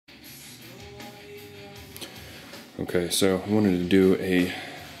Okay, so I wanted to do a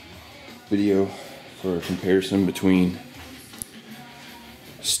video for a comparison between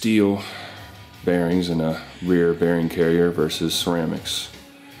steel bearings in a rear bearing carrier versus ceramics.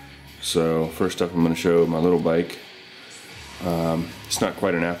 So first up, I'm going to show my little bike. It's not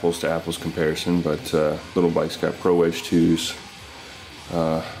quite an apples to apples comparison, but little bike's got Pro Wedge 2s,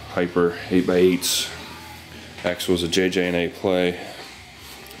 Hyper 8x8s, axle's a JJ&A Play,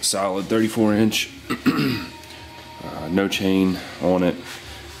 solid 34-inch, no chain on it.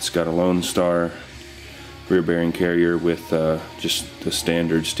 It's got a Lone Star rear bearing carrier with just the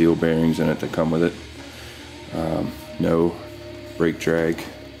standard steel bearings in it that come with it. No brake drag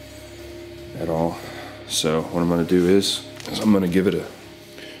at all. So what I'm going to do is I'm going to give it a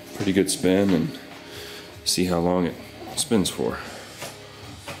pretty good spin and see how long it spins for.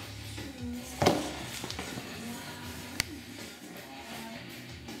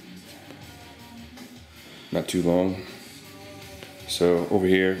 Not too long. So over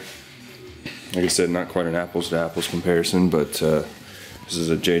here, like I said, not quite an apples to apples comparison, but this is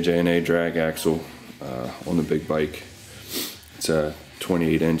a JJ&A drag axle on the big bike. It's a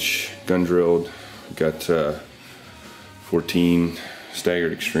 28-inch gun drilled. Got 14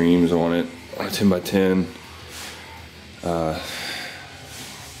 staggered extremes on it, on a 10x10.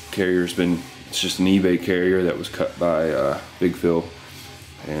 Carrier's been, it's just an eBay carrier that was cut by Big Phil,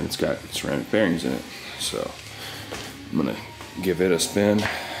 and it's got ceramic bearings in it. So I'm gonna give it a spin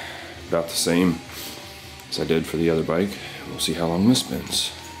about the same as I did for the other bike. We'll see how long this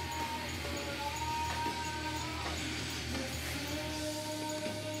spins.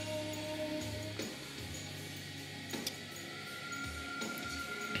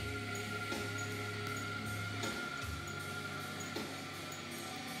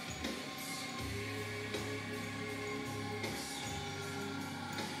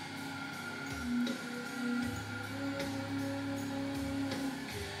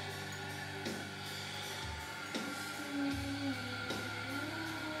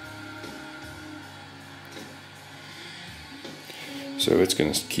 So it's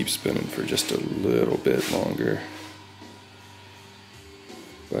going to keep spinning for just a little bit longer,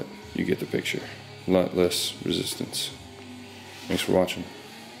 but you get the picture. A lot less resistance. Thanks for watching.